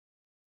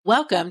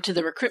Welcome to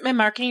the Recruitment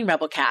Marketing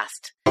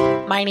Rebelcast.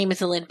 My name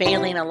is Lynn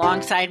Bailey, and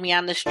alongside me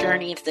on this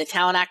journey into the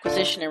talent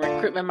acquisition and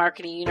recruitment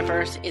marketing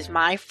universe is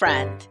my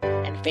friend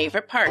and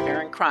favorite partner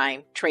in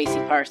crime, Tracy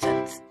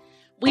Parsons.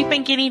 We've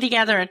been getting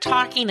together and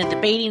talking and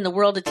debating the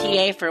world of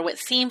TA for what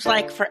seems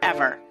like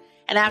forever.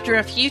 And after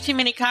a few too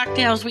many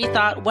cocktails, we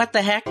thought, what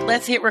the heck,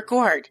 let's hit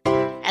record.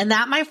 And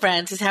that, my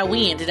friends, is how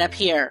we ended up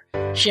here,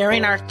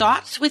 sharing our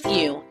thoughts with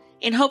you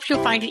in hopes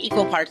you'll find it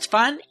equal parts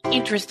fun,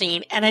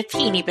 interesting, and a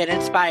teeny bit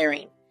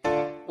inspiring.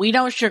 We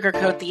don't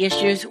sugarcoat the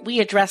issues, we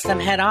address them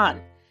head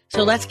on.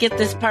 So let's get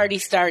this party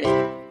started.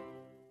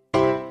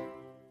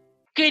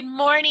 Good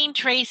morning,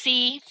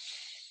 Tracy.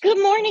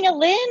 Good morning,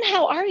 Lynn.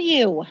 How are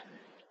you?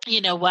 You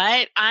know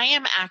what? I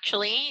am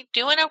actually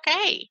doing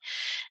okay.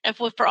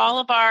 For all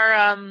of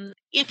our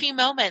iffy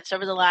moments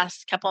over the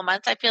last couple of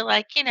months, I feel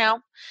like,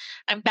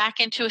 I'm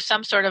back into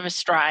some sort of a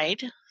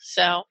stride.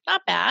 So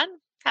not bad.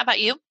 How about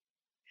you?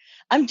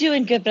 I'm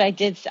doing good, but I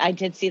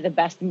did see the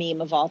best meme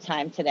of all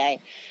time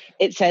today.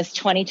 It says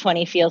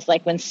 2020 feels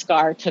like when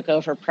Scar took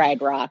over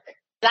Pride Rock.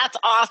 That's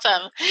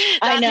awesome. That's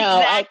I know.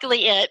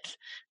 Exactly it.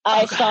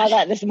 I saw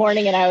that this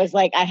morning and I was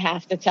like, I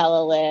have to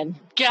tell Lynn.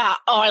 Yeah.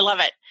 Oh, I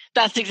love it.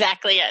 That's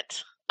exactly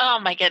it. Oh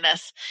my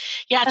goodness.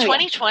 Yeah.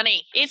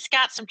 2020, It's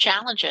got some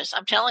challenges.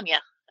 I'm telling you.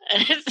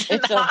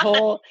 It's a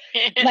whole,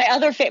 my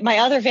other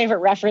favorite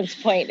reference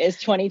point is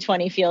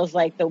 2020 feels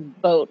like the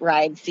boat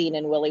ride scene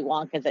in Willy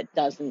Wonka that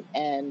doesn't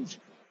end.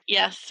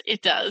 Yes,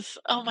 it does.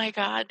 Oh my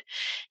God.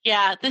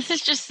 Yeah, this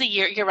is just the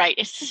year. You're right.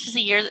 This is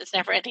the year that's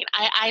never ending.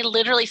 I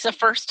literally, it's the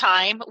first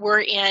time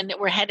we're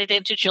headed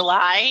into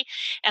July.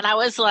 And I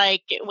was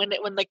like, when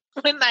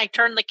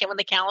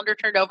the calendar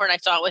turned over and I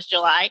saw it was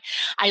July,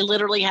 I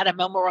literally had a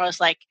moment where I was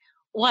like,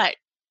 what?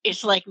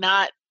 It's like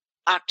not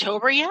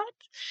October yet?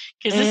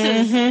 Because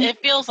it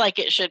feels like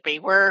it should be.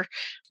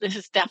 This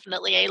is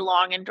definitely a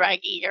long and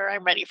draggy year.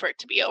 I'm ready for it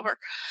to be over.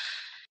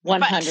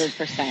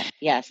 100%.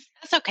 Yes.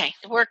 That's okay.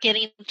 We're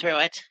getting through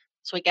it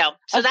as we go.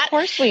 So of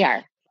course we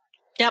are.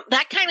 Yeah,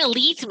 that kind of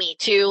leads me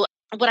to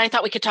what I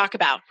thought we could talk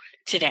about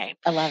today.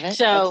 I love it.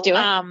 So, let's do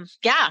it.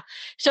 Yeah.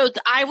 So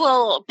I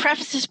will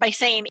preface this by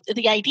saying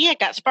the idea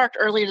got sparked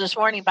earlier this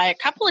morning by a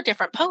couple of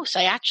different posts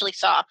I actually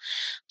saw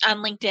on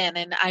LinkedIn,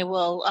 and I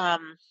will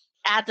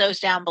add those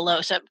down below.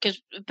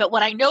 But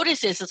what I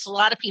notice is a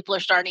lot of people are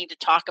starting to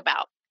talk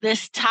about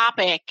this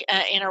topic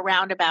in a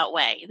roundabout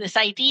way. This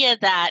idea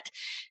that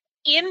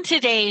in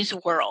today's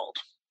world,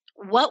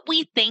 what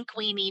we think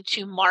we need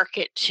to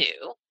market to,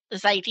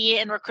 this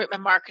idea in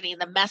recruitment marketing,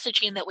 the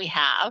messaging that we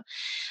have,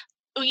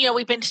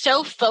 we've been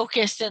so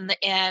focused in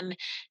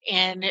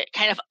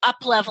kind of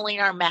up-leveling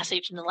our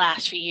message in the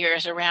last few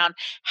years around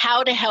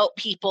how to help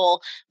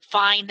people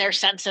find their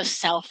sense of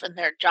self in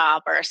their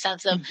job or a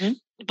sense of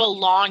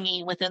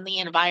belonging within the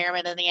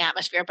environment and the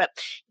atmosphere. But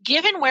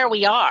given where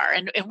we are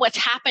and what's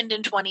happened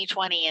in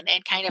 2020 and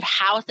kind of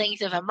how things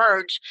have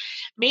emerged,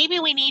 maybe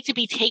we need to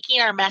be taking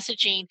our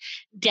messaging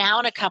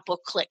down a couple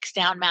clicks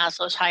down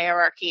Maslow's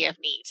hierarchy of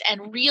needs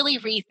and really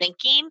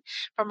rethinking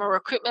from a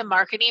recruitment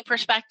marketing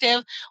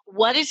perspective,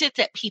 what is it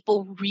that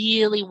people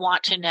really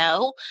want to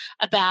know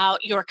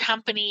about your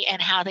company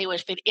and how they would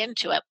fit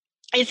into it?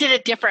 Is it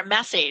a different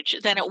message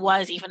than it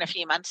was even a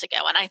few months ago?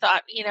 And I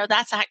thought,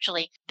 that's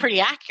actually pretty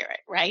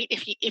accurate, right?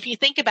 If you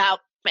think about,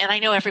 and I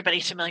know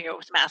everybody's familiar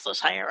with Maslow's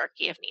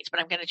hierarchy of needs,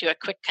 but I'm going to do a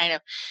quick kind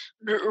of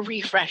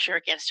refresher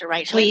against it,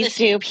 right? So please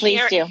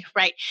do.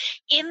 Right.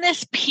 In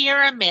this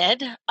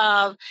pyramid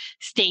of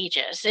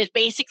stages,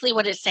 basically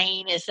what it's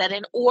saying is that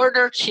in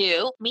order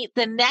to meet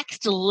the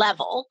next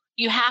level,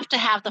 you have to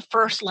have the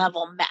first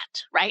level met,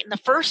 right? And the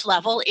first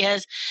level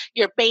is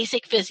your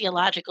basic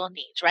physiological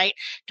needs, right?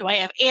 Do I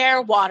have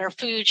air, water,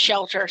 food,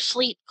 shelter,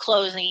 sleep,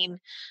 clothing,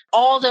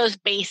 all those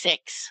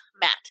basics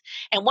met?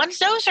 And once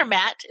those are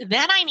met,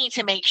 then I need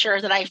to make sure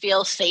that I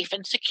feel safe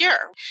and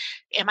secure.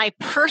 Am I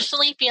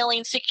personally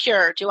feeling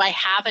secure? Do I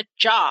have a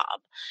job?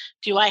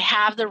 Do I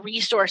have the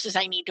resources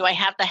I need? Do I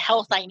have the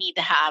health I need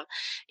to have?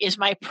 Is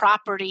my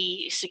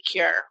property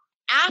secure?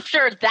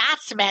 After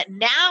that's met,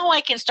 now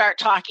I can start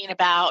talking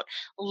about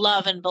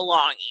love and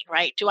belonging,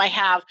 right? Do I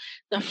have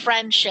the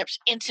friendships,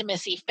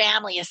 intimacy,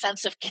 family, a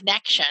sense of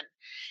connection?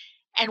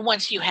 And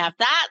once you have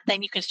that,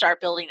 then you can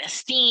start building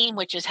esteem,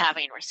 which is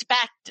having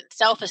respect and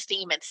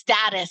self-esteem and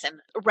status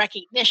and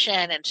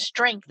recognition and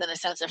strength and a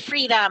sense of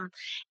freedom.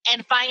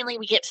 And finally,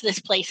 we get to this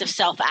place of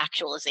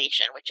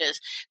self-actualization, which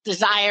is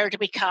desire to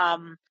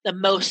become the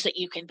most that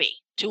you can be,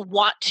 to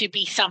want to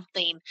be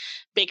something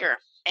bigger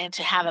and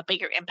to have a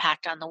bigger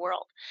impact on the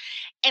world.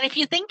 And if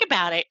you think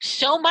about it,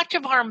 so much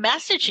of our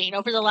messaging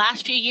over the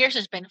last few years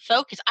has been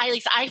focused, at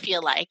least I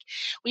feel like,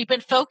 we've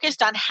been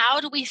focused on how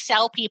do we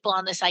sell people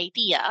on this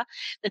idea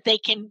that they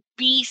can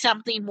be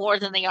something more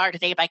than they are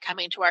today by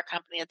coming to our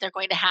company, that they're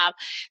going to have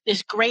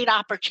this great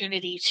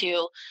opportunity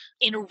to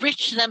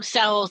enrich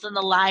themselves and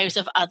the lives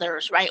of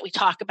others, right? We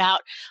talk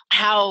about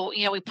how,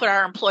 we put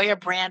our employer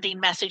branding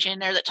message in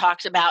there that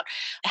talks about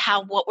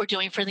how what we're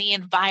doing for the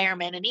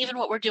environment and even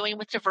what we're doing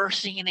with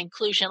diversity and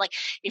inclusion. Like,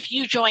 if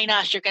you join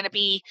us, you're going to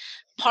be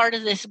part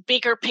of this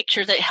bigger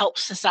picture that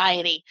helps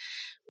society.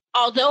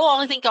 Although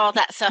I think all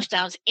that stuff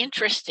sounds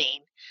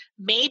interesting,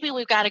 maybe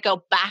we've got to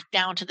go back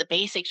down to the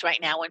basics right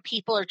now when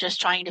people are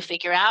just trying to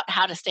figure out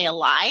how to stay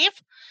alive.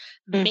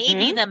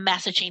 Maybe the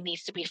messaging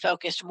needs to be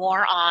focused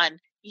more on,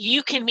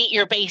 you can meet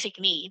your basic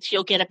needs,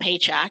 you'll get a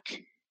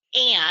paycheck,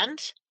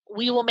 and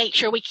we will make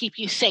sure we keep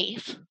you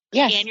safe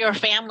and your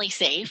family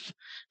safe,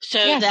 so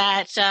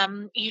that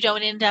you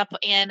don't end up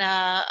in in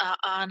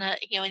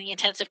the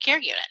intensive care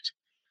unit.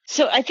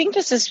 So I think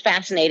this is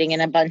fascinating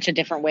in a bunch of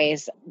different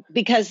ways,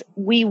 because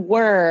we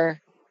were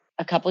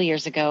a couple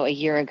years ago, a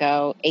year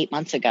ago, 8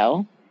 months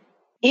ago,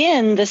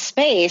 in the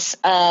space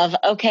of,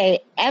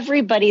 okay,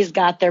 everybody's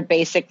got their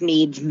basic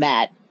needs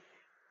met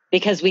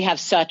because we have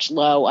such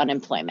low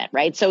unemployment,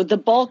 right? So the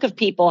bulk of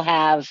people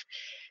have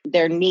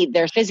their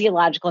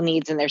physiological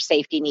needs and their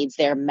safety needs,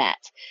 they're met.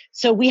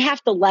 So we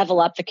have to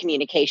level up the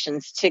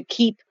communications to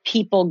keep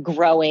people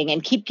growing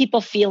and keep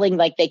people feeling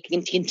like they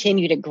can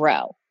continue to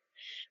grow.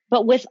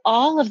 But with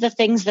all of the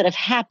things that have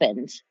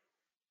happened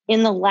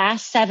in the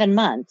last 7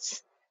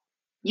 months,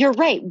 you're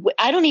right.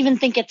 I don't even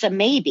think it's a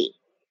maybe.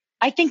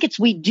 I think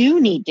we do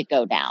need to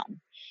go down.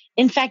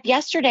 In fact,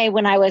 yesterday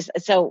when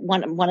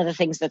one of the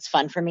things that's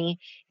fun for me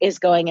is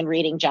going and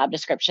reading job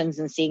descriptions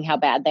and seeing how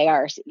bad they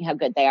are, how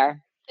good they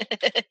are.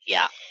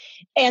 Yeah.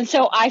 And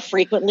so I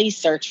frequently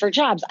search for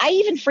jobs. I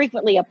even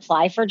frequently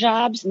apply for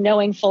jobs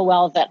knowing full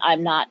well that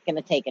I'm not going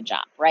to take a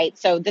job, right?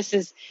 So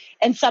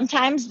and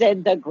sometimes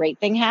the great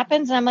thing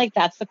happens and I'm like,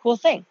 that's the cool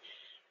thing.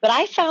 But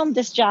I found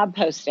this job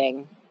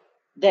posting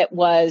that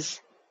was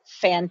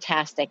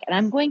fantastic, and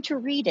I'm going to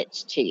read it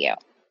to you.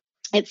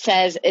 It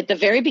says at the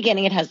very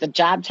beginning, it has the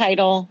job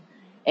title.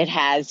 It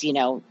has,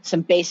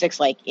 some basics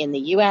like in the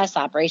U.S.,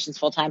 operations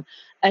full-time,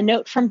 a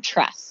note from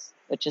Truss,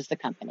 which is the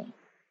company.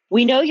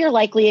 We know you're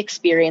likely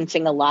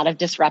experiencing a lot of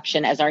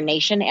disruption as our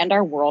nation and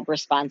our world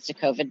responds to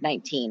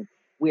COVID-19.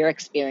 We're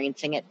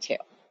experiencing it too.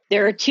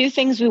 There are 2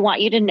 things we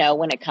want you to know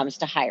when it comes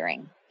to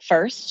hiring.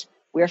 First,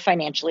 we're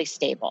financially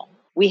stable.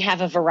 We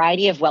have a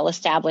variety of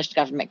well-established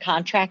government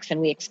contracts, and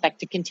we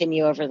expect to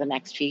continue over the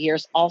next few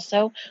years.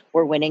 Also,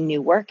 we're winning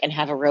new work and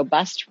have a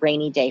robust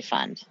rainy day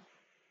fund.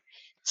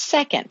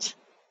 Second,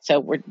 so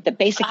we're the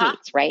basic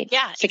needs, right?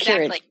 Yeah,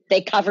 security. Exactly.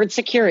 They covered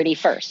security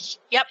first.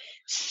 Yep.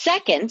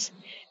 Second,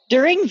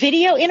 during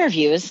video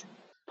interviews,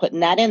 putting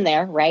that in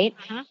there, right?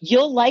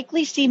 You'll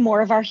likely see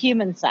more of our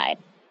human side,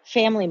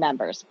 family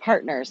members,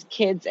 partners,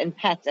 kids, and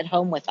pets at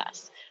home with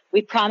us.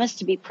 We promise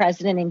to be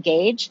present and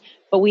engaged,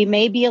 but we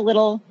may be a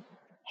little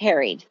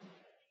harried.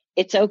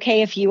 It's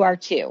okay if you are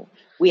too.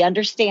 We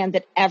understand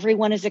that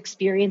everyone is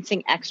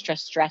experiencing extra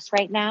stress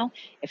right now.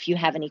 If you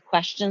have any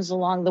questions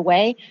along the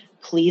way,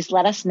 please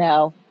let us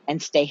know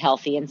and stay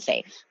healthy and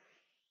safe.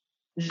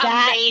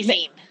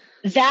 Amazing.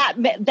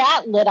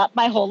 That lit up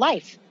my whole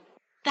life.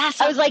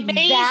 I was like,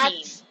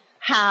 that's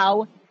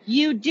how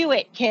you do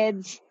it,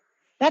 kids.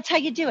 That's how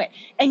you do it.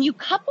 And you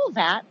couple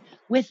that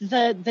with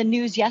the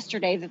news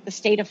yesterday that the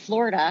state of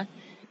Florida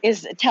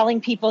is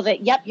telling people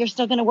that, yep, you're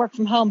still going to work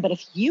from home, but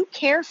if you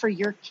care for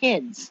your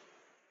kids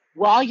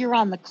while you're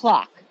on the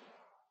clock,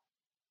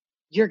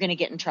 you're going to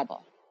get in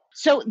trouble.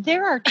 So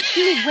there are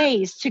 2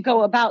 ways to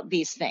go about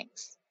these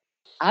things.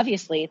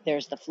 Obviously,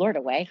 there's the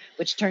Florida way,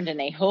 which turned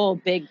in a whole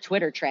big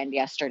Twitter trend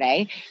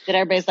yesterday that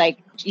everybody's like,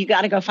 you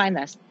got to go find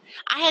this.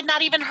 I had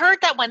not even heard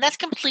that one. That's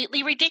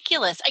completely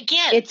ridiculous.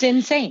 Again, it's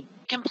insane.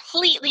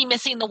 Completely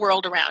missing the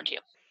world around you.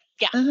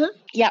 Yeah.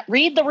 Yeah.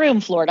 Read the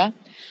room, Florida.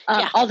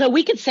 Although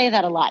we could say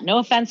that a lot. No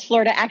offense,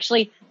 Florida.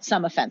 Actually,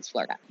 some offense,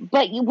 Florida.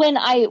 But when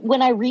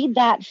I read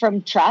that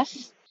from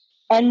Truss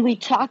and we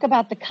talk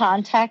about the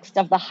context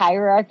of the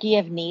hierarchy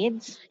of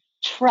needs,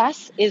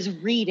 Truss is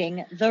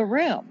reading the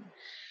room.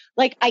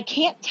 Like, I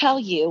can't tell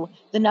you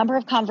the number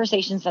of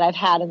conversations that I've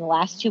had in the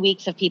last 2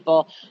 weeks of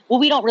people, well,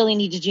 we don't really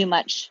need to do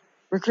much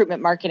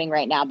recruitment marketing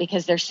right now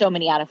because there's so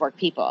many out of work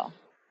people.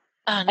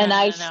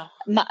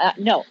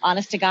 No,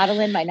 honest to God,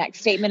 Lynn, my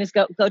next statement is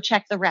go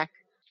check the rec.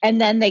 And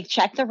then they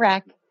check the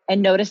rec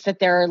and notice that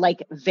there are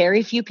like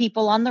very few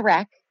people on the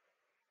rec.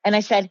 And I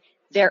said,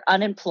 they're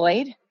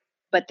unemployed,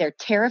 but they're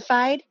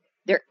terrified,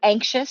 they're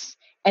anxious,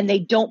 and they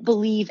don't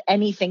believe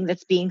anything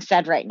that's being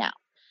said right now.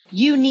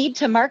 You need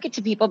to market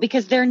to people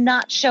because they're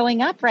not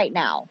showing up right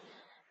now.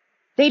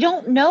 They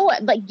don't know,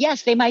 like,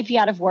 yes, they might be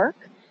out of work.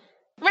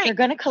 Right. They're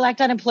going to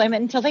collect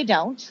unemployment until they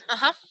don't.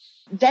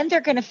 Then they're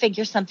going to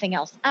figure something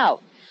else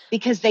out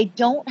because they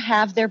don't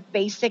have their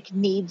basic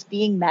needs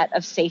being met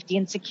of safety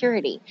and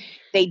security.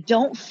 They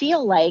don't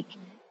feel like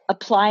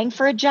applying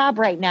for a job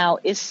right now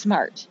is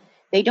smart.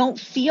 They don't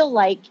feel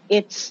like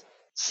it's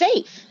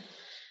safe.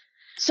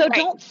 So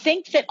don't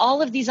think that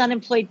all of these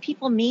unemployed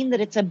people mean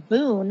that it's a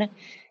boon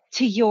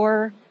to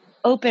your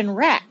open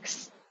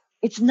recs.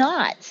 It's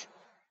not.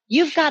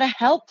 You've got to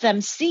help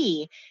them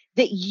see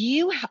that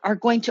you are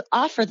going to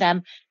offer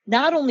them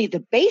not only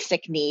the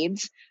basic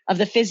needs of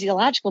the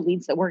physiological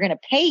needs that we're going to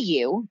pay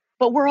you,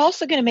 but we're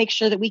also going to make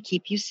sure that we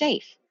keep you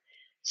safe.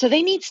 So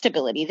they need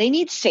stability. They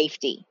need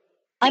safety.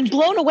 I'm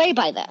blown away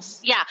by this.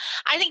 Yeah,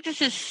 I think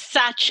this is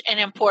such an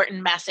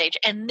important message.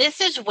 And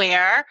this is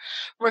where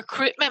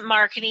recruitment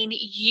marketing,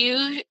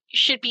 you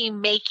should be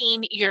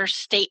making your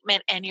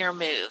statement and your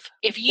move.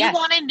 If you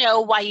want to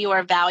know why you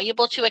are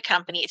valuable to a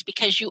company, it's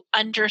because you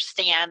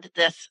understand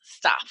this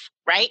stuff,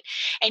 right?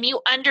 And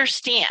you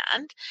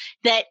understand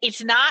that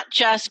it's not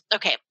just,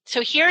 okay,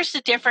 so here's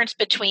the difference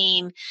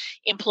between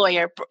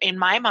employer, in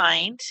my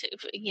mind,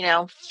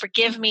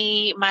 forgive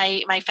me,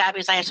 my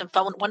fabulous, I have some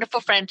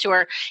wonderful friends who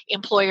are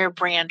employer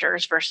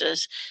branders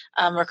versus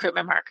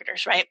recruitment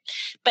marketers, right?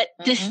 But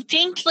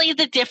distinctly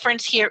the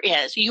difference here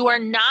is you are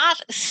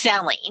not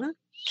selling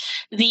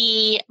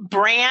the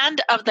brand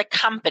of the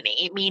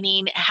company,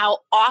 meaning how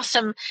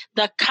awesome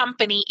the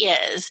company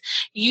is.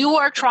 You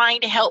are trying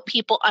to help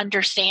people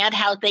understand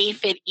how they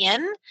fit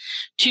in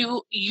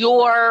to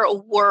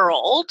your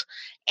world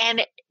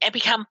and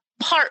become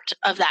part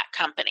of that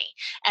company.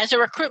 As a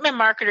recruitment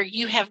marketer,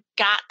 you have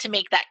got to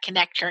make that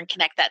connection and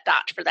connect that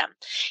dot for them.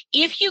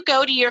 If you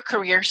go to your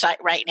career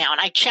site right now,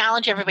 and I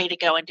challenge everybody to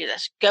go and do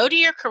this, go to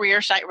your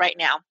career site right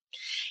now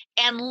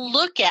and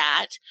look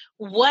at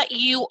what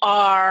you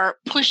are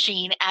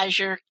pushing as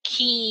your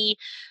key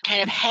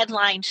kind of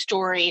headline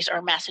stories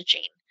or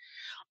messaging.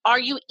 Are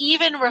you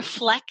even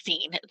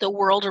reflecting the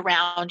world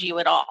around you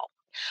at all?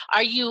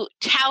 Are you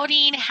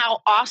touting how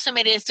awesome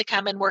it is to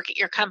come and work at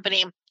your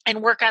company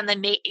and work on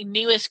the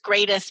newest,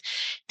 greatest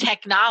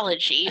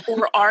technology?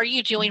 Or are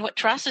you doing what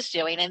Truss is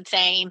doing and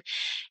saying,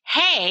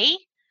 hey,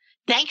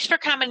 thanks for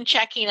coming and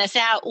checking us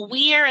out.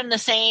 We are in the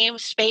same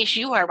space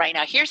you are right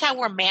now. Here's how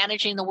we're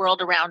managing the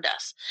world around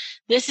us.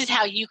 This is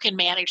how you can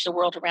manage the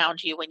world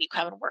around you when you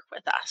come and work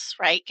with us,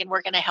 right? And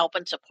we're going to help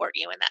and support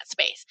you in that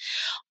space.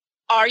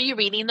 Are you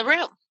reading the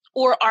room?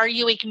 Or are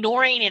you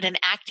ignoring it and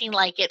acting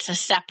like it's a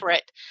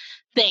separate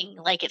thing,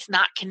 like it's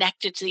not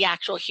connected to the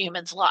actual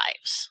humans'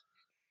 lives?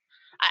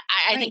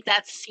 I think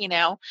that's,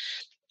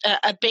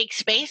 a big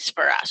space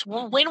for us.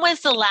 When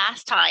was the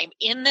last time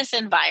in this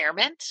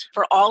environment,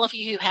 for all of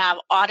you who have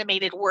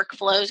automated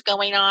workflows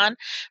going on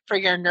for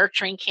your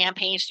nurturing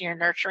campaigns and your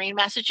nurturing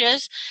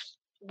messages,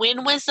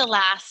 when was the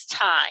last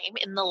time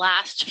in the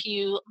last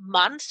few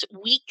months,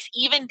 weeks,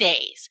 even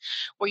days,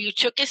 where you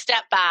took a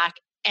step back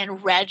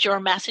and read your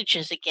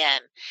messages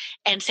again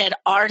and said,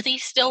 are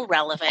these still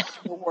relevant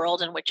for the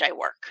world in which I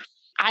work?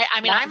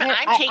 I'm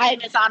taking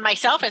this on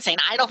myself and saying,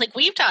 I don't think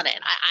we've done it.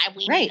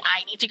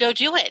 I need to go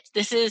do it.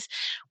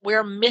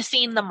 We're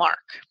missing the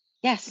mark.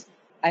 Yes.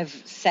 I've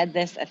said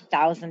this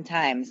 1,000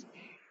 times.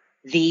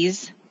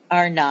 These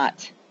are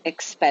not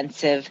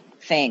expensive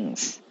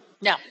things.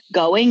 No.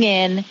 Going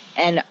in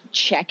and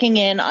checking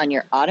in on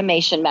your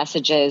automation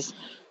messages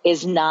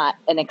is not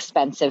an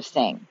expensive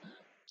thing.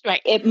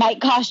 Right. It might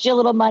cost you a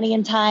little money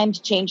and time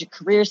to change your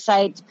career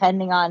site,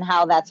 depending on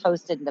how that's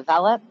hosted and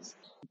developed.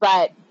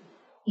 But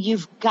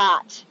you've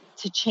got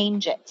to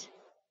change it.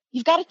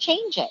 You've got to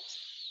change it.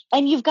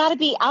 And you've got to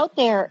be out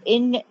there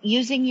in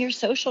using your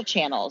social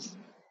channels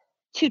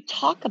to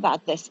talk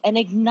about this and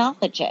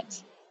acknowledge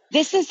it.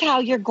 This is how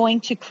you're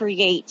going to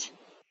create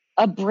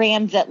a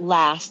brand that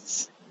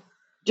lasts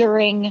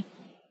during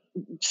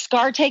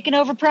Scar taking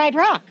over Pride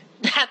Rock.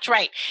 That's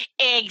right.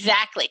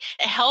 Exactly.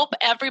 Help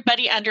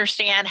everybody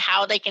understand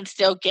how they can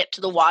still get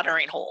to the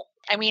watering hole.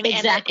 I mean,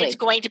 exactly. And it's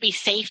going to be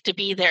safe to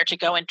be there to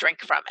go and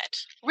drink from it.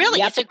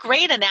 Really, It's a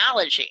great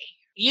analogy.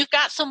 You've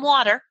got some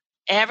water.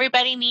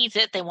 Everybody needs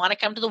it. They want to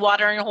come to the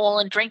watering hole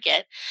and drink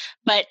it.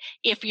 But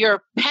if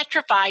you're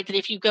petrified that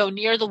if you go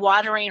near the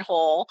watering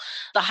hole,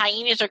 the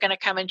hyenas are going to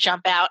come and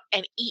jump out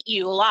and eat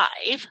you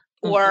alive,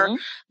 or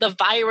the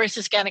virus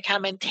is going to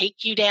come and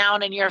take you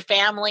down and your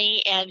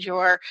family and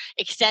your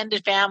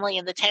extended family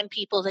and the 10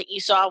 people that you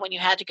saw when you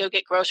had to go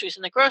get groceries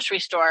in the grocery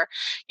store,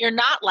 you're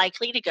not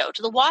likely to go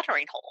to the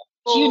watering hole.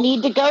 You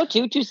need to go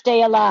to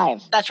stay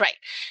alive. That's right.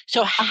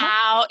 So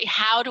how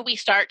do we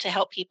start to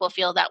help people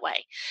feel that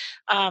way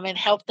and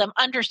help them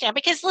understand?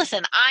 Because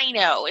listen, I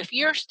know if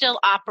you're still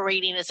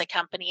operating as a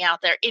company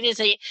out there, it is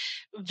a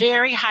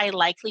very high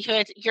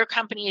likelihood your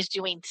company is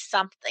doing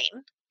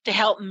something to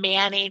help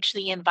manage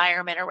the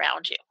environment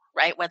around you,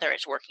 right? Whether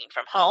it's working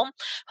from home,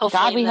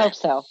 hopefully, God, we hope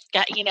so.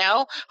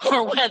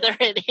 Or whether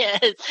it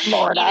is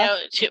Florida.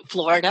 To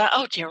Florida.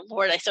 Oh dear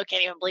Lord, I still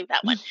can't even believe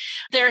that one.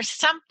 There's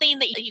something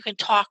that you can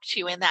talk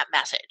to in that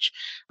message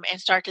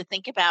and start to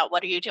think about,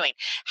 what are you doing?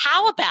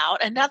 How about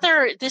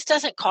this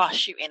doesn't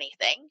cost you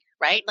anything,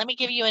 right? Let me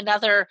give you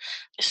another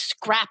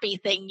scrappy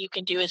thing you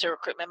can do as a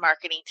recruitment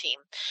marketing team.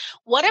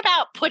 What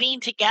about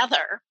putting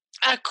together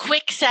a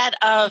quick set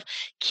of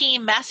key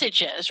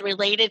messages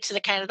related to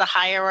the kind of the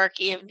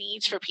hierarchy of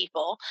needs for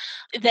people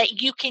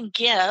that you can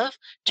give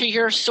to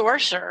your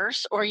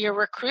sourcers or your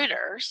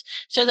recruiters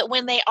so that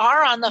when they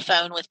are on the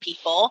phone with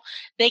people,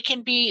 they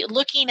can be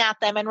looking at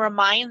them and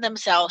remind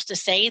themselves to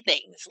say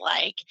things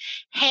like,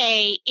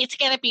 hey, it's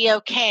going to be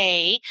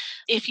okay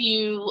if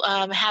you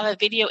have a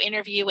video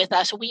interview with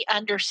us. We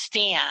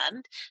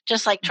understand,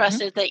 just like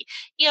trusted, that,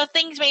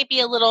 things may be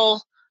a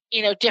little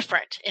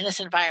different in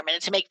this environment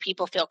and to make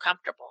people feel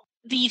comfortable.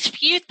 These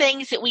few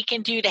things that we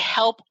can do to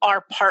help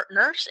our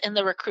partners in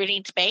the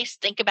recruiting space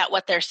think about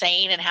what they're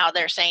saying and how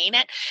they're saying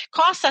it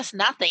costs us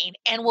nothing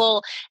and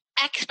will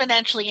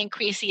exponentially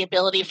increase the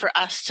ability for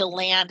us to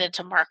land and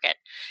to market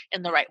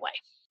in the right way.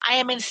 I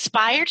am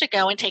inspired to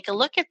go and take a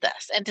look at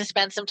this and to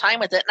spend some time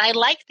with it. And I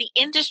like the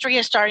industry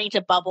is starting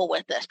to bubble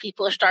with this.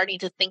 People are starting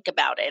to think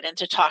about it and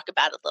to talk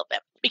about it a little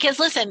bit. Because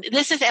listen,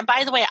 and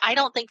by the way, I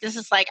don't think this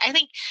is I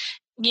think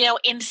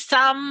in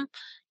some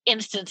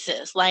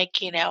instances,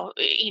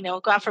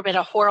 God forbid,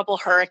 a horrible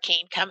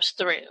hurricane comes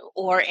through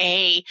or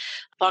a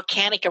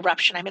volcanic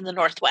eruption. I'm in the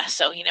Northwest,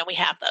 so, we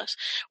have those,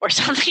 or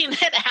something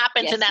that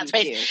happens in that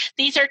space.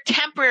 Do. These are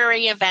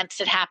temporary events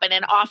that happen.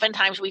 And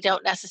oftentimes we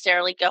don't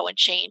necessarily go and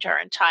change our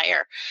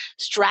entire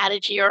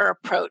strategy or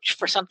approach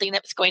for something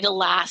that's going to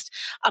last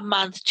a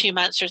month, 2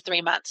 months, or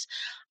 3 months.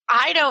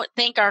 I don't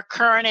think our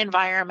current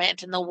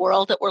environment and the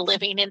world that we're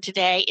living in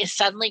today is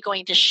suddenly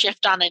going to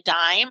shift on a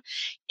dime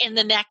in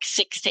the next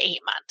 6 to 8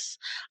 months.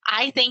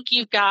 I think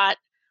you've got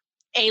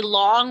a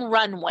long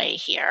runway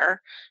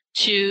here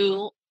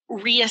to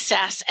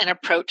reassess and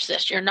approach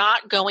this. You're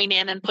not going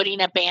in and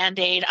putting a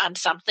Band-Aid on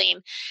something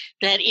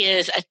that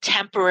is a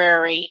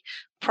temporary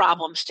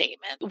problem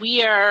statement.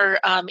 We are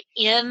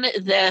in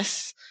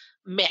this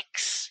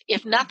mix,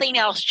 if nothing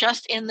else,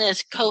 just in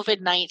this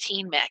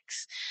COVID-19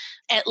 mix,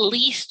 at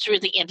least through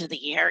the end of the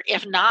year,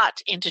 if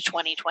not into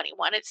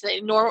 2021. It's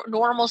the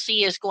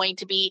normalcy is going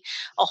to be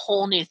a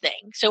whole new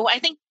thing. So I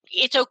think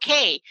it's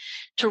okay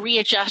to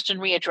readjust and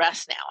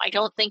readdress now. I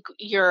don't think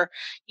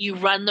you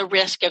run the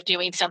risk of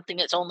doing something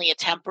that's only a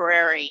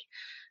temporary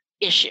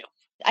issue.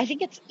 I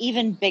think it's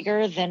even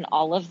bigger than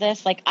all of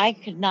this. I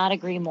could not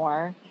agree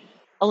more,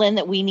 Alin,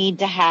 that we need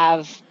to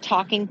have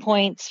talking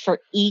points for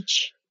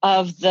each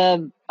of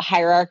the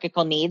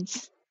hierarchical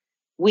needs.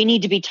 We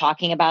need to be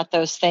talking about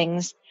those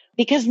things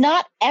because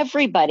not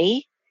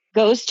everybody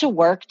goes to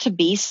work to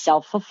be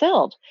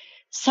self-fulfilled.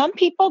 Some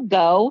people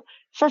go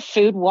for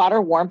food, water,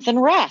 warmth,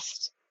 and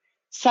rest.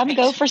 Some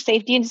go for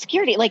safety and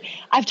security.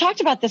 I've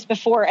talked about this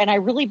before, and I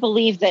really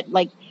believe that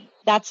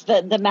that's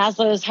the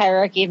Maslow's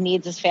hierarchy of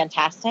needs is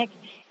fantastic.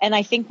 And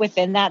I think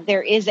within that,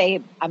 there is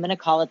I'm going to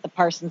call it the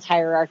Parsons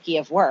hierarchy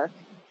of work.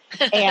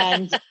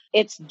 And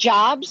it's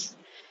jobs,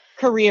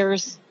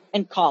 careers,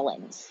 and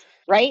callings,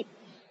 right?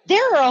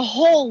 There are a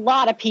whole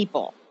lot of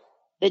people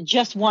that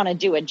just want to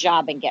do a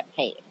job and get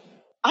paid.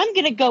 I'm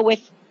going to go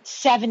with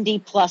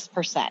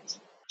 70+%.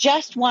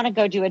 Just want to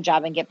go do a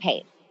job and get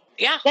paid.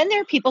 Yeah. Then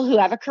there are people who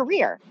have a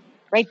career,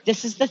 right?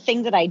 This is the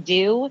thing that I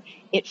do.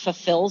 It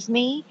fulfills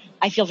me.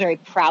 I feel very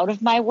proud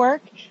of my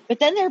work. But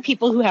then there are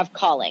people who have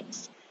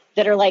callings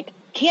that are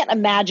can't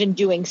imagine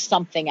doing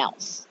something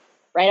else,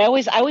 right? I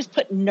always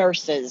put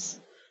nurses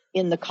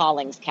in the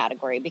callings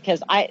category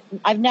because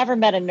I've never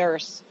met a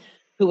nurse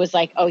who was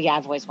oh yeah,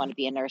 I've always wanted to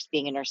be a nurse.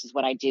 Being a nurse is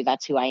what I do.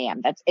 That's who I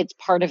am. It's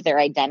part of their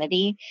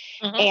identity.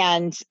 Mm-hmm.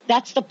 And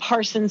that's the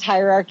Parsons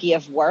hierarchy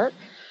of work.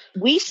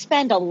 We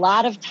spend a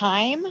lot of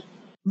time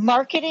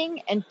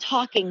marketing and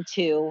talking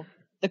to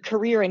the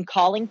career and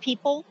calling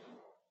people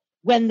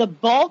when the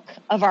bulk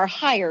of our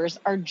hires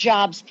are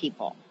jobs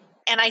people.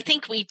 And I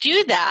think we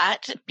do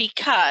that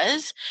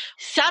because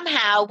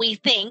somehow we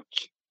think,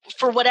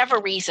 for whatever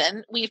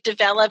reason, we've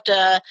developed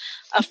a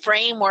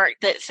framework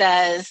that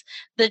says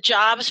the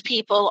jobs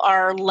people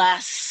are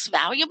less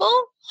valuable,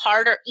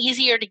 harder,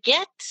 easier to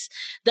get.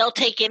 They'll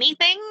take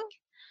anything.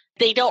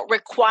 They don't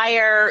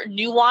require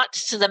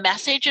nuance to the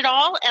message at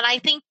all. And I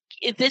think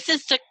this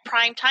is the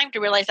prime time to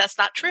realize that's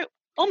not true.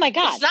 Oh my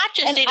God. It's not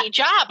just any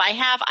job. I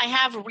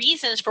have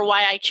reasons for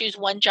why I choose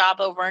one job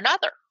over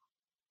another.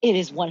 It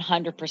is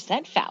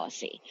 100%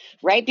 fallacy,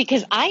 right?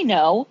 Because I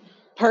know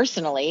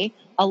personally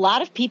a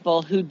lot of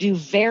people who do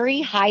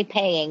very high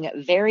paying,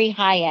 very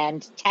high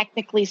end,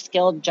 technically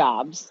skilled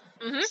jobs,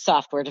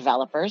 software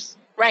developers,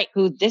 right?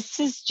 Who this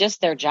is just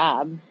their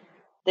job.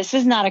 This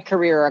is not a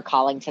career or a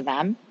calling to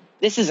them.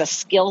 This is a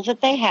skill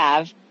that they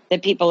have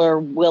that people are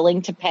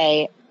willing to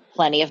pay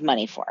plenty of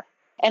money for.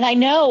 And I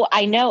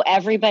know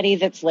everybody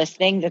that's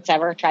listening that's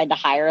ever tried to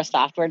hire a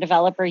software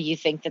developer, you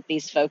think that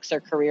these folks are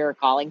career or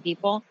calling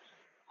people.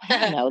 I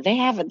don't know. They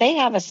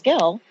have a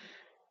skill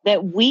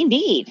that we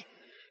need.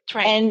 That's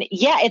right. And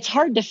yeah, it's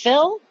hard to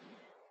fill.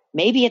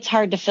 Maybe it's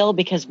hard to fill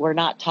because we're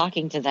not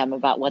talking to them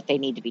about what they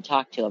need to be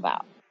talked to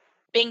about.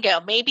 Bingo.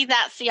 Maybe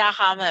that's the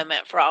aha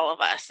moment for all of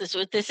us.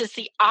 This is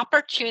the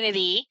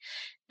opportunity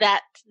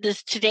that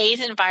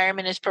today's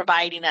environment is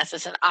providing us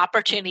as an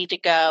opportunity to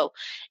go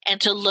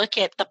and to look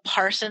at the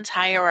Parsons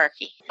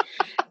hierarchy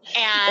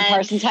And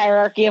Parsons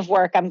hierarchy of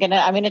work. I'm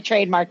gonna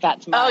trademark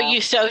that tomorrow. Oh, you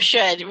so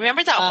should.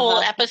 Remember that whole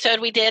episode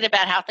we did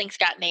about how things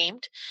got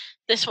named?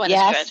 This one is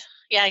good.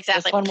 Yeah,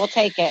 exactly. This one, we'll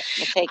take it.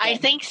 I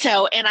think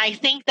so. And I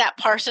think that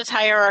Parsons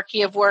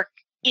hierarchy of work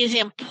is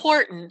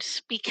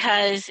important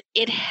because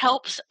it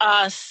helps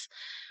us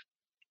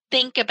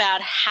think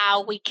about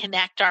how we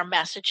connect our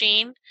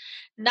messaging,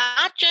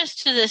 not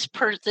just to this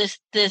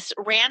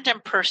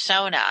random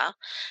persona,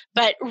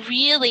 but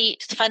really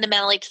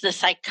fundamentally to the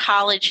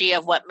psychology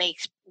of what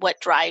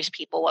drives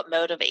people, what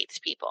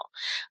motivates people.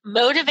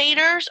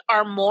 Motivators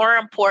are more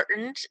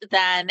important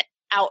than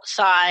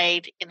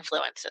outside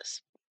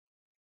influences.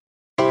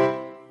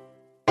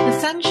 The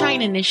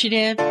Sunshine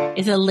Initiative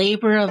is a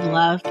labor of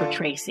love for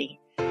Tracy,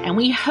 and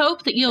we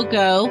hope that you'll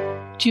go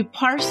to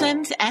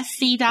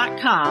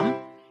parsonssc.com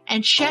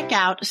and check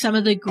out some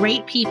of the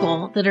great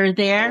people that are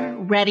there,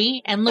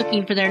 ready, and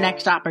looking for their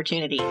next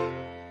opportunity.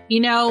 You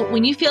know,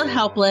 when you feel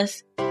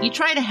helpless, you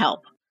try to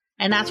help,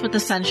 and that's what the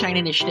Sunshine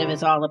Initiative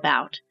is all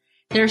about.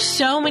 There's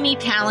so many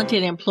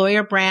talented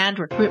employer brand,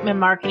 recruitment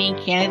marketing,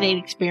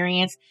 candidate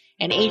experience,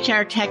 and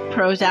HR tech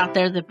pros out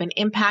there that have been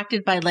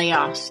impacted by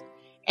layoffs.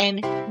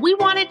 And we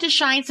wanted to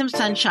shine some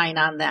sunshine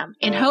on them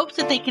in hopes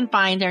that they can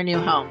find their new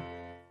home.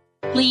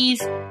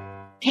 Please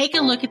take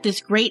a look at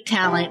this great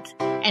talent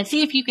and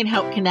see if you can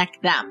help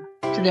connect them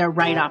to their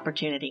right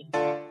opportunity.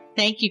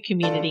 Thank you,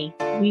 community.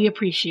 We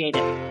appreciate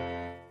it.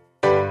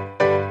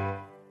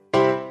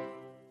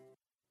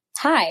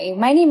 Hi,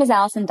 my name is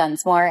Allison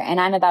Dunsmore, and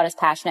I'm about as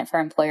passionate for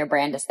employer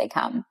brand as they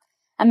come.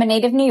 I'm a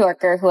native New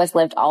Yorker who has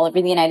lived all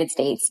over the United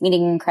States,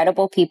 meeting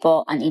incredible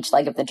people on each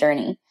leg of the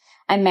journey.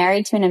 I'm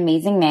married to an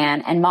amazing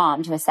man and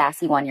mom to a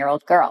sassy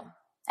 1-year-old girl.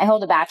 I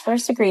hold a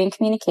bachelor's degree in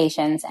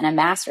communications and a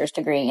master's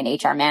degree in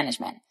HR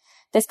management.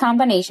 This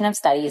combination of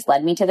studies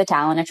led me to the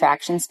talent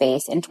attraction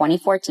space in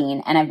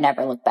 2014, and I've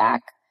never looked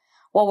back.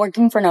 While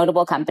working for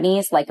notable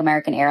companies like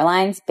American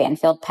Airlines,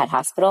 Banfield Pet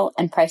Hospital,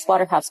 and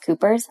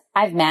PricewaterhouseCoopers,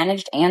 I've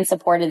managed and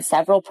supported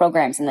several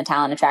programs in the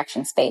talent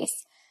attraction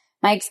space.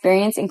 My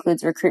experience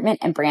includes recruitment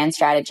and brand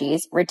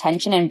strategies,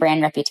 retention and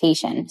brand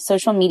reputation,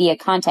 social media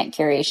content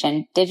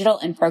curation, digital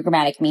and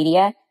programmatic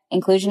media,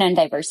 inclusion and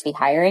diversity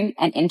hiring,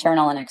 and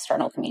internal and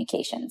external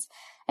communications.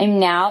 I'm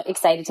now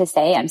excited to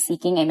say I'm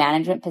seeking a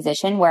management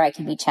position where I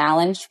can be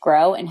challenged,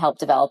 grow, and help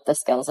develop the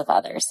skills of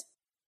others.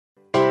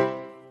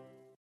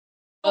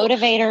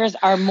 Motivators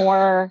are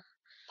more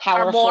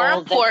powerful, more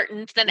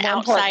important than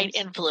outside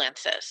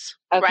influences,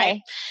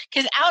 right?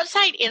 Because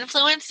outside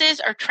influences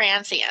are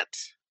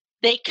transient.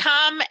 They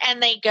come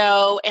and they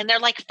go, and they're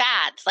like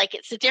fads. Like,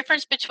 it's the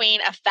difference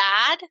between a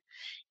fad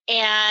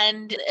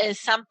and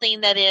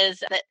something that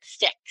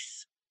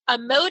sticks. A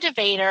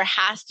motivator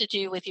has to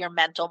do with your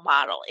mental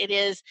model. It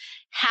is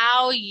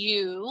how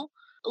you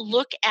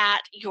look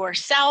at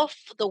yourself,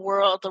 the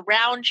world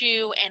around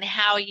you, and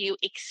how you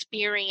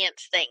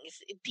experience things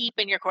deep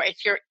in your core.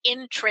 It's your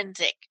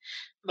intrinsic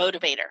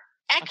motivator.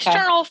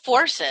 External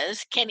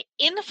forces can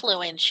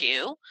influence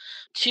you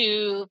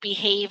to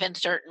behave in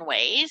certain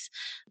ways,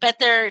 but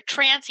they're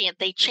transient.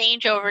 They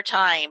change over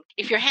time.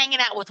 If you're hanging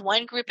out with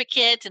one group of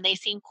kids and they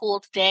seem cool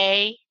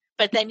today,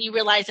 but then you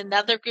realize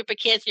another group of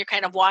kids, you're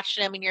kind of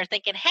watching them and you're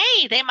thinking,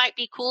 hey, they might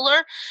be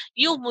cooler,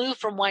 you'll move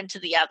from one to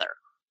the other.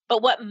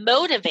 But what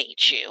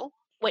motivates you,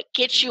 what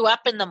gets you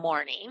up in the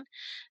morning,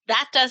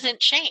 that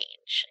doesn't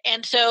change.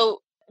 And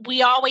so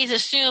we always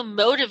assume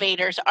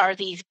motivators are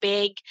these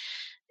big,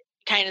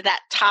 kind of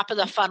that top of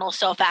the funnel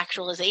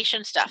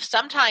self-actualization stuff.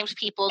 Sometimes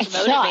people's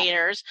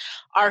motivators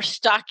are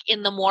stuck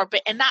in the more,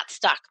 and not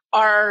stuck,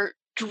 are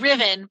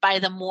driven by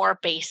the more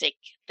basic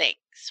things,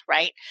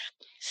 right?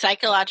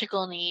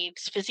 Psychological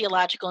needs,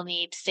 physiological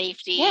needs,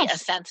 safety, a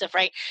sense of,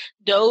 right?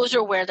 Those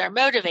are where their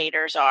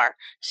motivators are.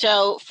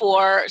 So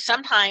for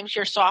sometimes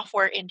your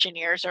software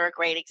engineers are a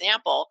great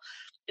example.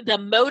 The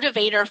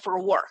motivator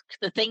for work,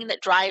 the thing that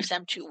drives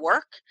them to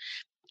work,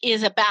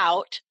 is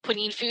about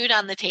putting food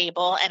on the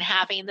table and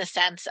having the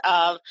sense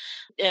of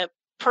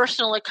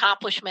personal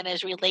accomplishment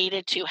is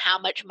related to how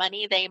much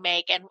money they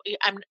make. And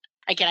I'm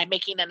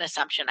making an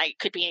assumption. I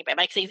could be anybody.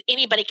 Like,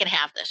 anybody can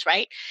have this,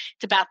 right?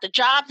 It's about the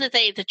job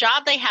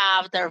they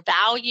have, their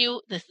value,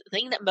 the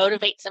thing that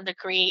motivates them to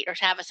create or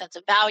to have a sense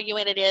of value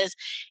in it is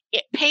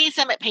it pays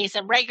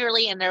them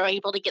regularly, and they're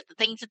able to get the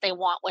things that they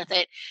want with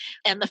it.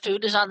 And the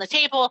food is on the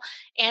table,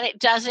 and it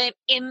doesn't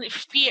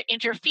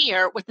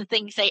interfere with the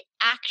things they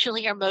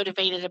actually are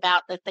motivated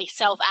about, that they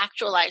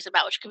self-actualize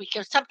about, which could be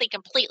something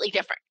completely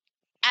different.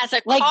 As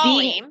a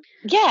calling,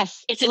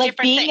 it's a like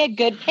different being thing. a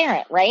good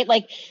parent, right?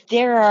 Like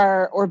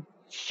or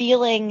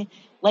feeling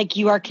like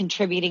you are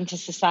contributing to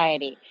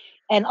society.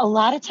 And a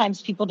lot of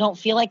times people don't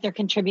feel like they're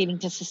contributing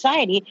to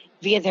society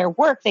via their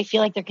work. They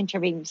feel like they're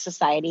contributing to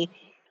society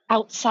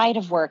outside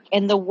of work.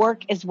 And the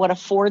work is what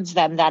affords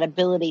them that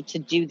ability to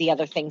do the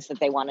other things that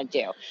they want to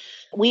do.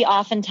 We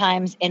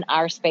oftentimes in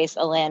our space,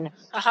 Ellen,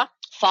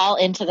 fall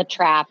into the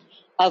trap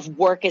of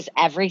work is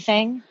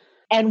everything.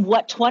 And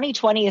what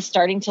 2020 is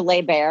starting to lay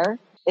bare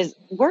is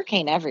work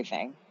ain't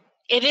everything.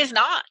 It is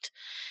not.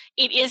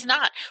 It is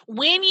not.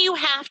 When you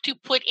have to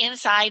put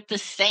inside the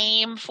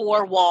same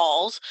four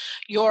walls,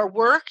 your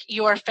work,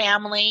 your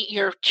family,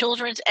 your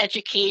children's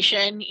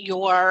education,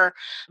 your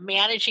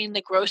managing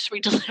the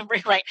grocery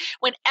delivery, right?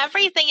 When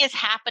everything is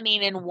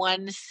happening in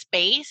one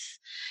space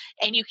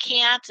and you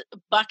can't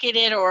bucket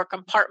it or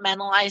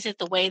compartmentalize it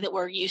the way that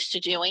we're used to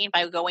doing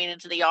by going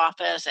into the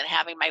office and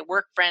having my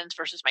work friends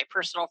versus my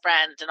personal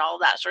friends and all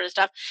of that sort of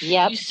stuff,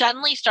 you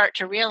suddenly start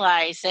to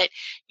realize that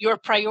your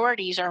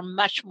priorities are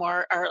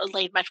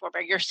laid much more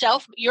bare.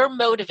 Your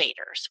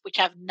motivators, which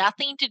have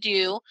nothing to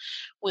do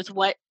with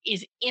what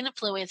is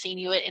influencing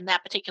you in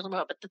that particular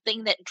moment, but the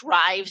thing that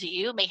drives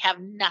you may have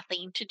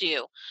nothing to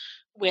do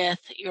with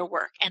your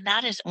work. And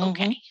that is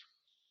okay.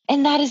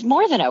 And that is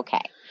more than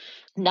okay.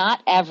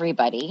 Not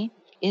everybody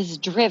is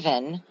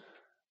driven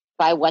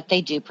by what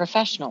they do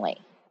professionally.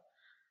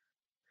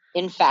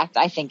 In fact,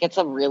 I think it's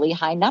a really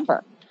high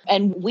number.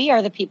 And we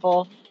are the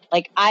people,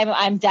 like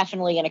I'm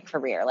definitely in a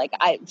career. Like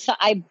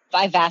I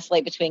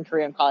vacillate between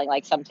career and calling.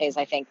 Like some days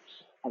I think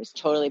I was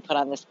totally put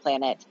on this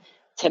planet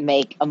to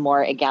make a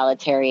more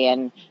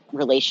egalitarian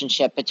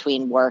relationship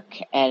between work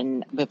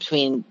and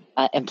between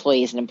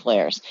employees and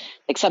employers.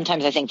 Like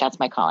sometimes I think that's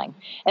my calling.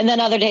 And then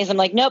other days I'm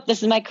like, nope,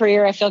 this is my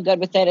career. I feel good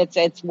with it.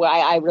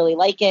 I really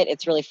like it.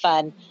 It's really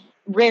fun.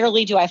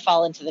 Rarely do I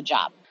fall into the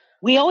job.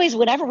 We always,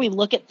 whenever we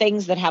look at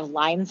things that have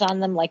lines on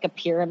them, like a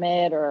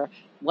pyramid or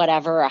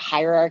whatever, a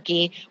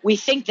hierarchy, we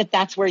think that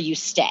that's where you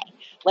stay.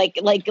 Like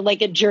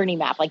a journey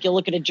map. Like you'll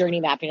look at a journey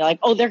map and you're like,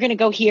 oh, they're going to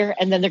go here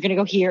and then they're going to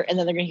go here and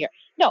then they're going to here.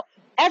 No,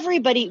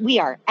 everybody, we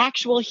are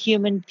actual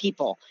human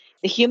people.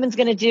 The human's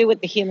going to do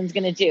what the human's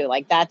going to do.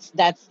 Like that's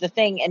the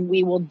thing. And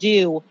we will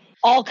do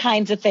all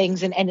kinds of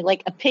things and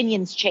like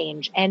opinions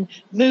change and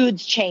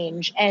moods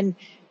change and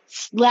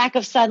lack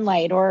of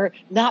sunlight or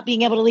not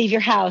being able to leave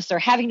your house or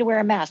having to wear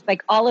a mask.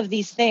 Like all of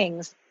these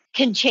things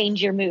can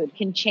change your mood,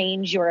 can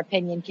change your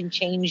opinion, can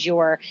change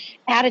your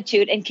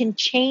attitude, and can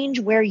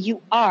change where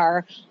you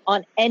are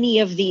on any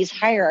of these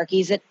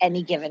hierarchies at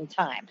any given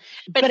time.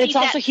 But it's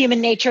also human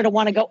nature to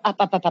want to go up,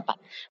 up, up, up, up.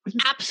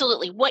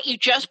 Absolutely. What you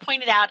just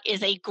pointed out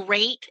is a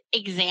great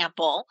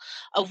example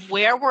of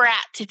where we're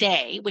at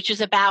today, which is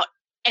about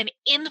an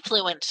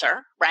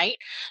influencer, right?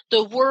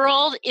 The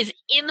world is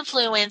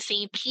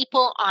influencing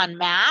people en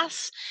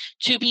masse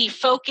to be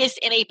focused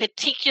in a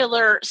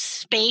particular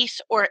space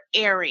or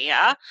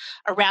area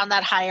around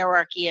that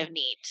hierarchy of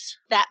needs,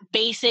 that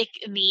basic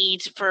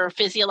needs for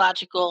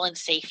physiological and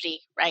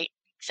safety, right,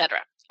 et cetera.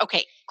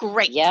 Okay,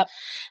 great. Yep.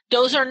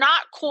 Those are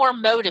not core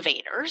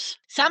motivators.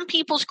 Some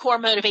people's core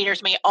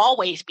motivators may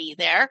always be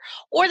there,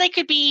 or they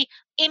could be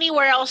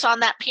anywhere else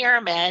on that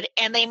pyramid,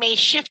 and they may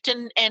shift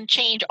and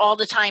change all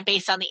the time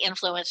based on the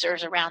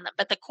influencers around them.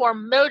 But the core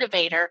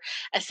motivator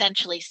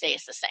essentially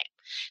stays the same.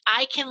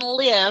 I can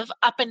live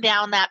up and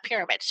down that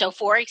pyramid. So,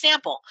 for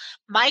example,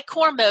 my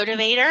core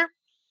motivator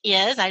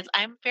is,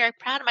 I'm very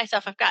proud of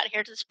myself. I've gotten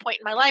here to this point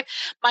in my life.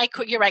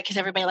 You're right, because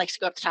everybody likes to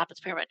go up the top of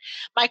the pyramid.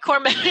 My core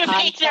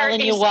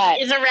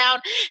motivator is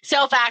around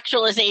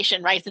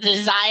self-actualization, right? The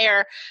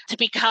desire to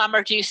become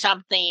or do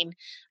something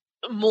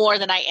more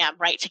than I am,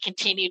 right? To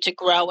continue to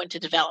grow and to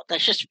develop.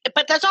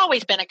 But that's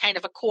always been a kind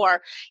of a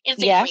core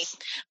instinct for me.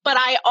 But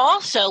I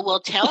also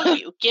will tell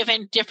you,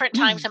 given different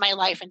times in my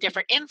life and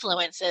different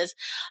influences,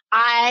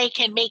 I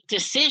can make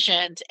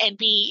decisions and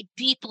be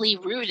deeply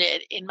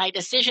rooted in my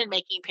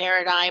decision-making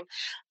paradigm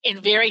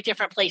in very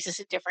different places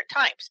at different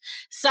times.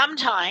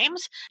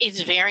 Sometimes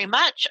it's very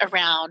much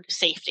around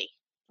safety.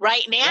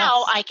 Right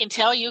now, I can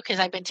tell you, because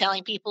I've been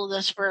telling people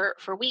this for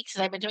weeks,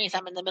 as I've been doing this,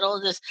 I'm in the middle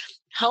of this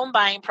home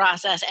buying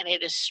process, and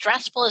it is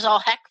stressful as all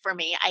heck for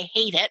me. I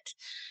hate it.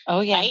 Oh,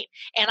 yeah. Right?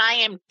 And I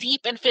am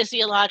deep in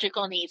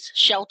physiological needs,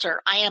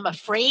 shelter. I am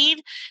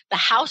afraid the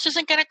house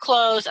isn't going to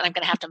close, and I'm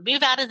going to have to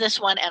move out of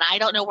this one, and I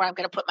don't know where I'm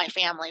going to put my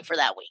family for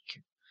that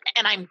week.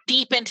 And I'm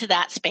deep into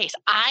that space.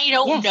 I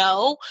don't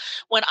know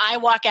when I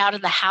walk out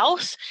of the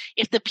house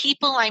if the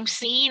people I'm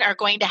seeing are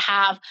going to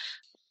have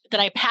that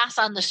I pass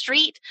on the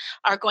street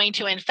are going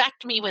to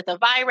infect me with a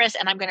virus,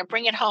 and I'm going to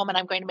bring it home, and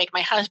I'm going to make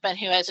my husband,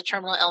 who has a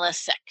terminal illness,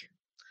 sick.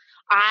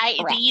 I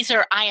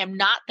am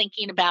not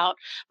thinking about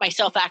my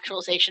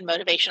self-actualization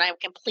motivation. I'm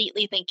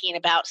completely thinking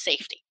about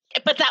safety.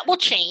 But that will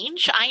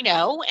change, I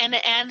know,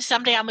 and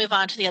someday I'll move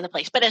on to the other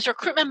place. But as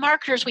recruitment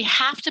marketers, we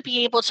have to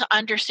be able to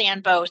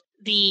understand both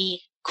the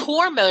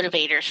core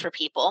motivators for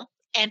people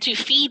and to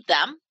feed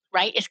them,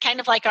 right? It's kind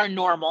of like our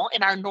normal.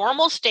 In our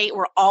normal state,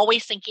 we're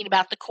always thinking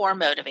about the core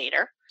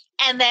motivator.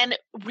 And then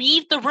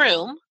read the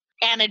room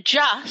and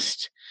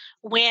adjust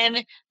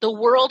when the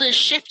world is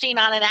shifting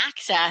on an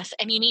axis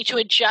and you need to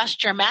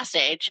adjust your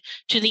message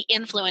to the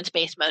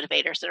influence-based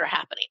motivators that are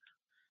happening.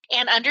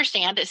 And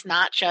understand it's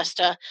not just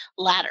a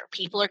ladder.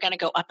 People are going to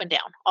go up and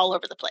down all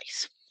over the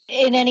place.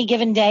 In any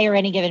given day or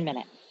any given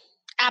minute.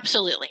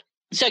 Absolutely.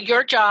 So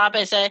your job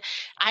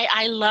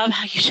I love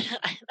how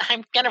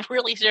I'm going to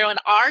really zero in.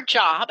 Our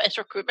job as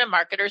recruitment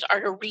marketers are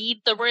to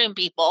read the room,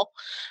 people.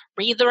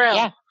 Read the room.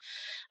 Yeah.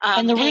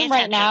 And the room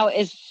right now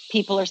is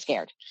people are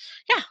scared.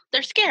 Yeah,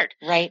 they're scared.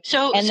 Right.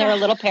 And they're a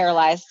little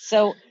paralyzed.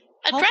 So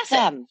Address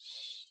it.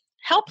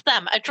 Help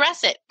them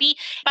address it.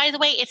 By the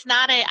way,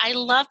 I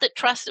love that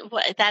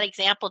that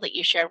example that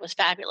you shared was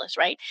fabulous,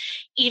 right?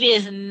 It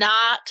is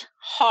not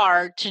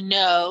hard to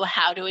know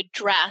how to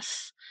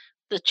address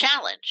the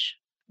challenge.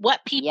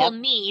 What people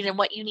need and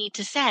what you need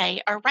to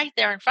say are right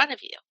there in front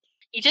of you.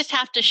 You just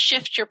have to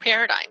shift your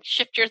paradigm,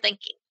 shift your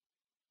thinking.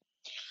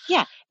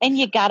 Yeah. And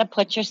you got to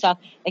put yourself,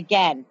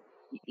 again,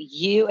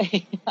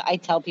 I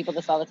tell people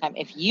this all the time.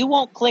 If you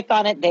won't click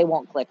on it, they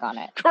won't click on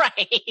it.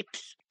 Right.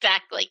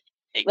 Exactly.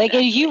 Like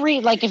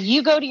if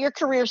you go to your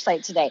career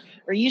site today,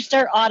 or you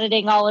start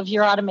auditing all of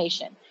your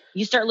automation,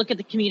 you start looking at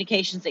the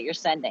communications that you're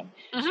sending,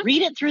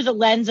 read it through the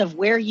lens of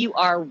where you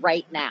are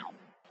right now.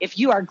 If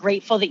you are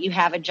grateful that you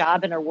have a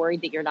job and are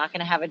worried that you're not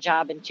going to have a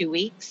job in 2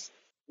 weeks,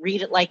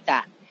 read it like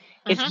that.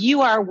 If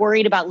you are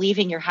worried about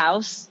leaving your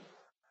house,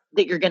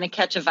 that you're going to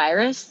catch a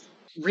virus,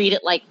 read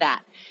it like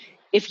that.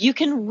 If you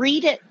can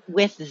read it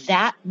with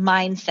that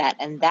mindset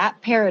and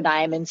that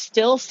paradigm and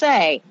still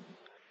say,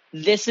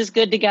 this is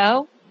good to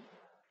go,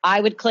 I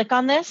would click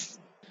on this,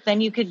 then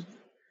you could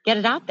get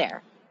it out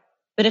there.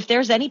 But if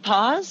there's any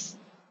pause,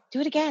 do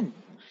it again.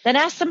 Then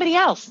ask somebody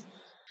else.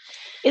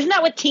 Isn't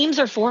that what teams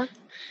are for?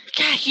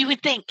 God, you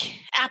would think.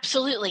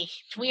 Absolutely.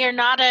 This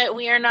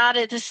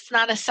is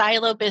not a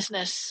silo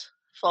business,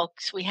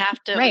 folks. We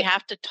have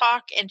to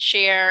talk and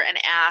share and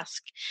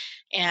ask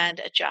and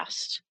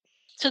adjust.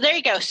 So there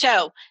you go.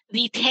 So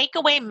the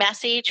takeaway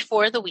message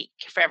for the week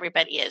for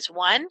everybody is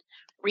 1,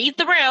 read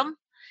the room.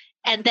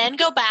 And then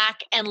go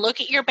back and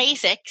look at your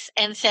basics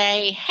and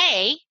say,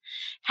 hey,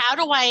 how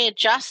do I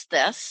adjust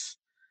this?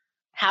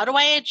 How do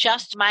I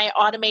adjust my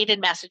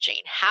automated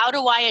messaging? How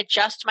do I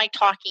adjust my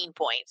talking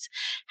points?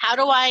 How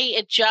do I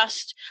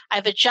adjust?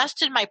 I've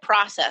adjusted my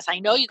process.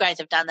 I know you guys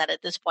have done that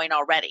at this point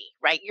already,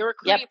 right? Your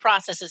recruiting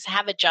processes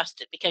have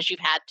adjusted because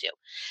you've had to.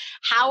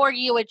 How are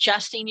you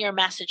adjusting your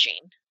messaging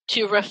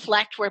to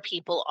reflect where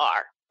people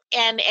are?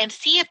 And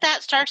see if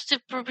that starts to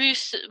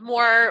produce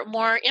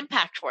more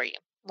impact for you.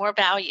 More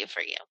value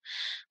for you.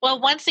 Well,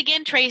 once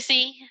again,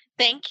 Tracy,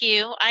 thank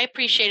you. I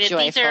appreciate it.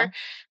 Joyful.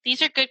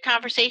 These are good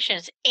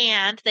conversations,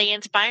 and they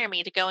inspire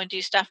me to go and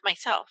do stuff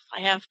myself.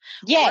 I have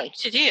work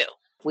to do.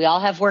 We all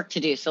have work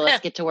to do, so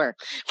let's get to work.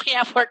 We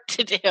have work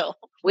to do.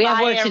 We have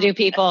work to do,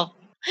 people.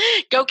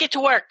 Go get to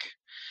work.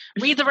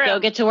 Read the room. Go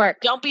get to work.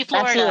 Don't be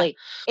Florida. Absolutely.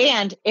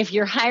 And if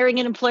you're hiring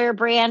an employer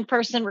brand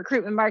person,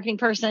 recruitment marketing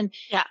person,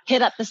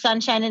 hit up the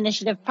Sunshine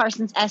Initiative,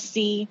 Parsons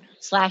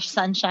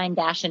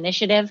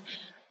SC/Sunshine-Initiative.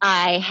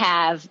 I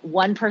have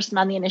one person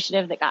on the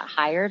initiative that got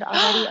hired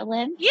already,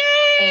 Alin. Yay!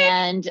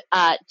 And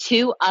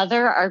 2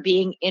 other are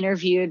being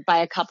interviewed by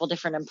a couple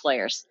different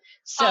employers.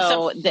 So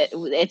awesome.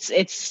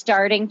 It's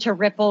starting to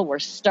ripple. We're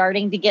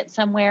starting to get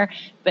somewhere.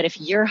 But if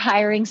you're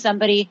hiring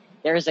somebody,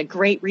 there's a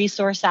great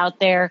resource out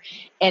there.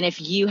 And if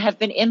you have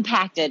been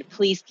impacted,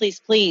 please, please,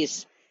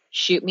 please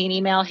shoot me an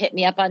email. Hit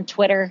me up on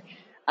Twitter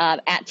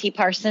at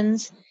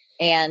 @tparsons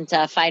and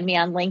find me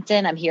on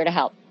LinkedIn. I'm here to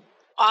help.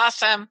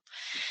 Awesome.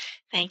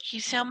 Thank you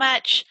so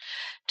much.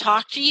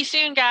 Talk to you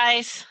soon,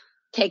 guys.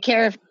 Take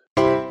care.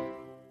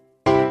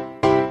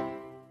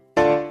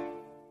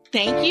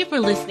 Thank you for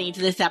listening to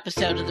this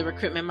episode of the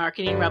Recruitment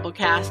Marketing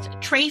Rebelcast.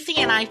 Tracy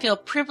and I feel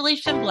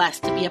privileged and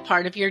blessed to be a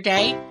part of your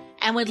day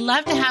and would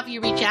love to have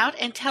you reach out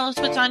and tell us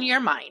what's on your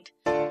mind.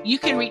 You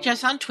can reach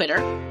us on Twitter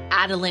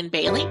 @Alin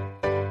Bailey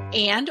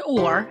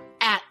and/or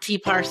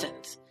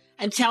 @tparsons.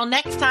 Until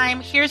next time,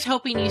 here's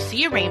hoping you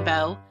see a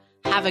rainbow,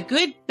 have a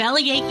good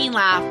belly-aching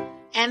laugh,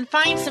 and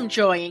find some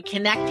joy in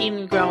connecting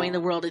and growing the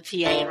world of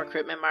TA and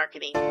recruitment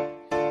marketing.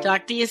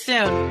 Talk to you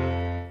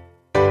soon.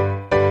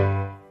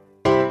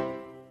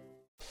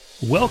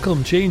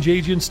 Welcome, change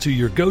agents, to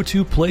your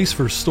go-to place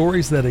for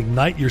stories that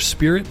ignite your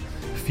spirit,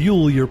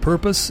 fuel your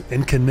purpose,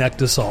 and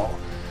connect us all.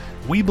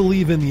 We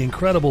believe in the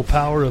incredible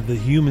power of the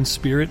human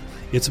spirit,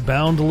 its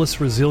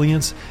boundless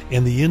resilience,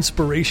 and the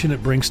inspiration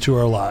it brings to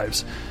our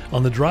lives.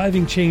 On the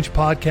Driving Change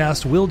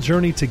podcast, we'll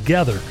journey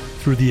together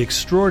through the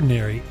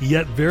extraordinary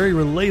yet very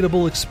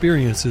relatable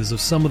experiences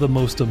of some of the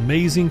most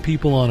amazing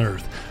people on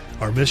earth.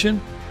 Our mission?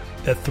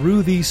 That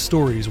through these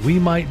stories, we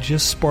might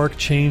just spark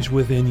change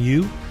within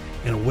you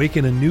and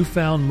awaken a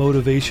newfound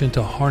motivation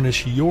to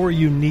harness your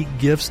unique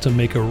gifts to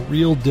make a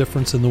real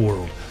difference in the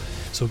world.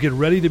 So get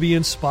ready to be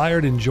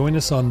inspired and join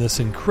us on this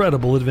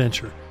incredible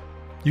adventure.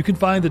 You can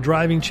find the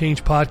Driving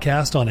Change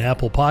podcast on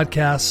Apple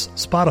Podcasts,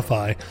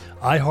 Spotify,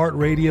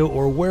 iHeartRadio,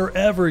 or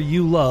wherever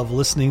you love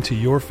listening to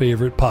your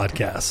favorite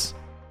podcasts.